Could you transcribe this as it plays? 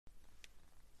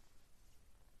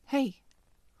Hey,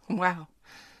 wow,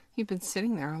 you've been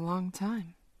sitting there a long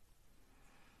time.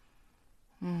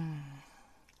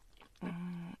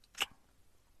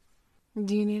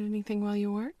 Do you need anything while you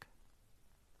work?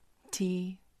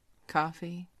 Tea,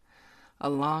 coffee, a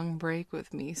long break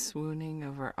with me swooning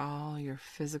over all your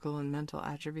physical and mental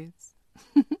attributes?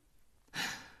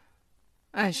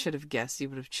 I should have guessed you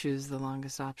would have chosen the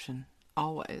longest option,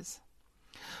 always.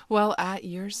 Well, at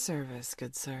your service,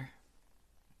 good sir.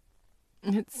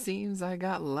 It seems I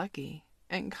got lucky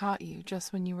and caught you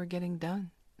just when you were getting done.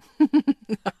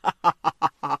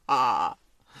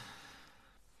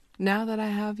 Now that I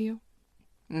have you,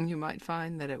 you might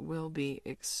find that it will be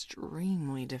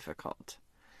extremely difficult,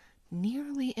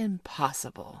 nearly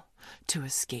impossible, to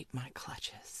escape my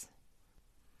clutches.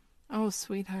 Oh,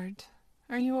 sweetheart,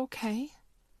 are you okay?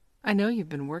 I know you've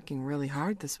been working really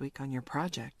hard this week on your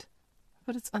project,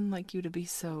 but it's unlike you to be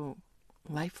so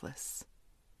lifeless.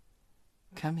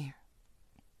 Come here.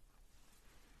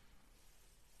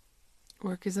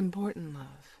 Work is important,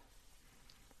 love.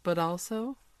 But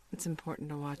also, it's important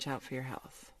to watch out for your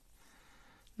health.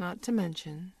 Not to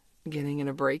mention getting in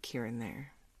a break here and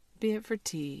there, be it for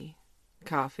tea,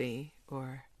 coffee,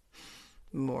 or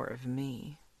more of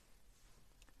me.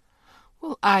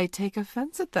 Well, I take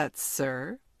offense at that,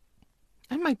 sir.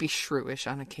 I might be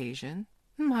shrewish on occasion,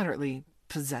 moderately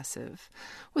possessive,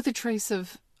 with a trace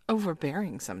of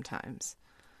overbearing sometimes.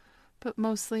 But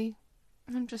mostly,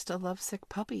 I'm just a lovesick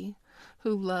puppy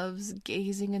who loves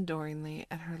gazing adoringly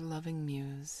at her loving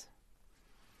muse.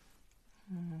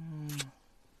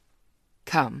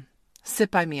 Come, sit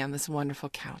by me on this wonderful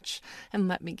couch and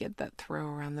let me get that throw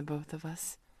around the both of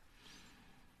us.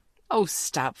 Oh,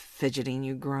 stop fidgeting,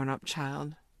 you grown-up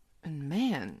child. And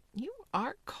man, you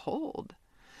are cold.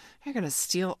 You're going to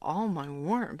steal all my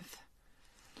warmth.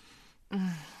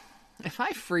 If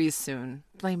I freeze soon,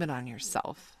 blame it on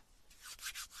yourself.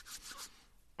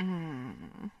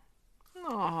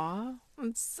 Aw,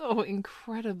 it's so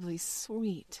incredibly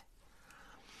sweet.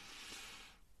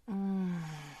 I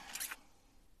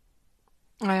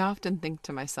often think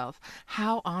to myself,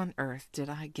 how on earth did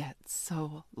I get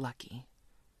so lucky?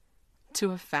 To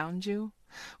have found you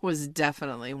was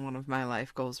definitely one of my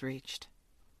life goals reached.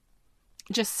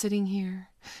 Just sitting here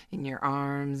in your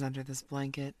arms under this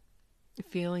blanket,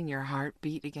 feeling your heart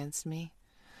beat against me,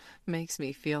 makes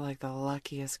me feel like the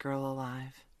luckiest girl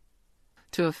alive.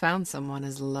 To have found someone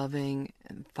as loving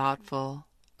and thoughtful,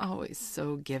 always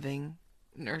so giving,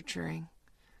 nurturing,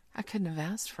 I couldn't have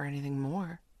asked for anything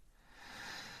more.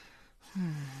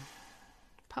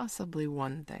 Possibly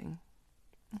one thing.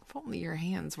 If only your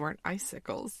hands weren't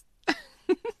icicles.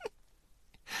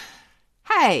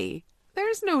 Hey,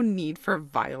 there's no need for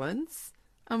violence.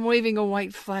 I'm waving a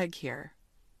white flag here.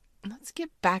 Let's get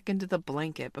back into the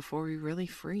blanket before we really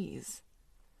freeze.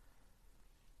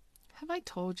 Have I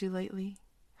told you lately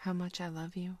how much I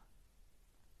love you?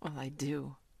 Well, I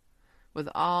do. With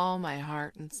all my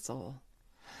heart and soul.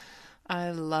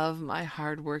 I love my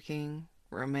hard-working,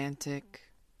 romantic,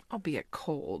 albeit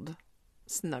cold,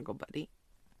 snuggle buddy.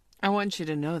 I want you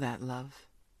to know that, love,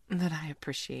 that I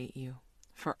appreciate you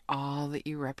for all that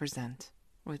you represent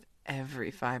with every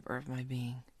fiber of my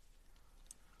being.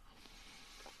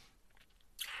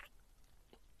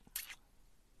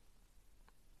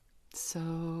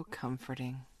 So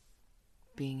comforting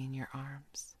being in your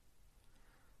arms,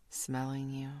 smelling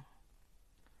you,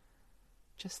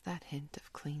 just that hint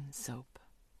of clean soap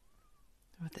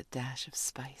with a dash of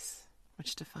spice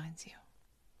which defines you.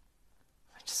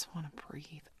 I just want to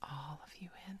breathe all of you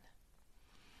in.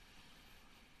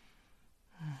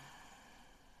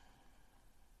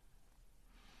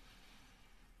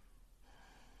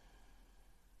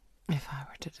 If I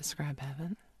were to describe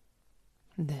heaven,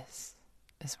 this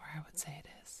is where I would say it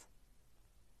is.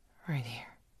 Right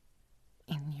here,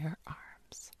 in your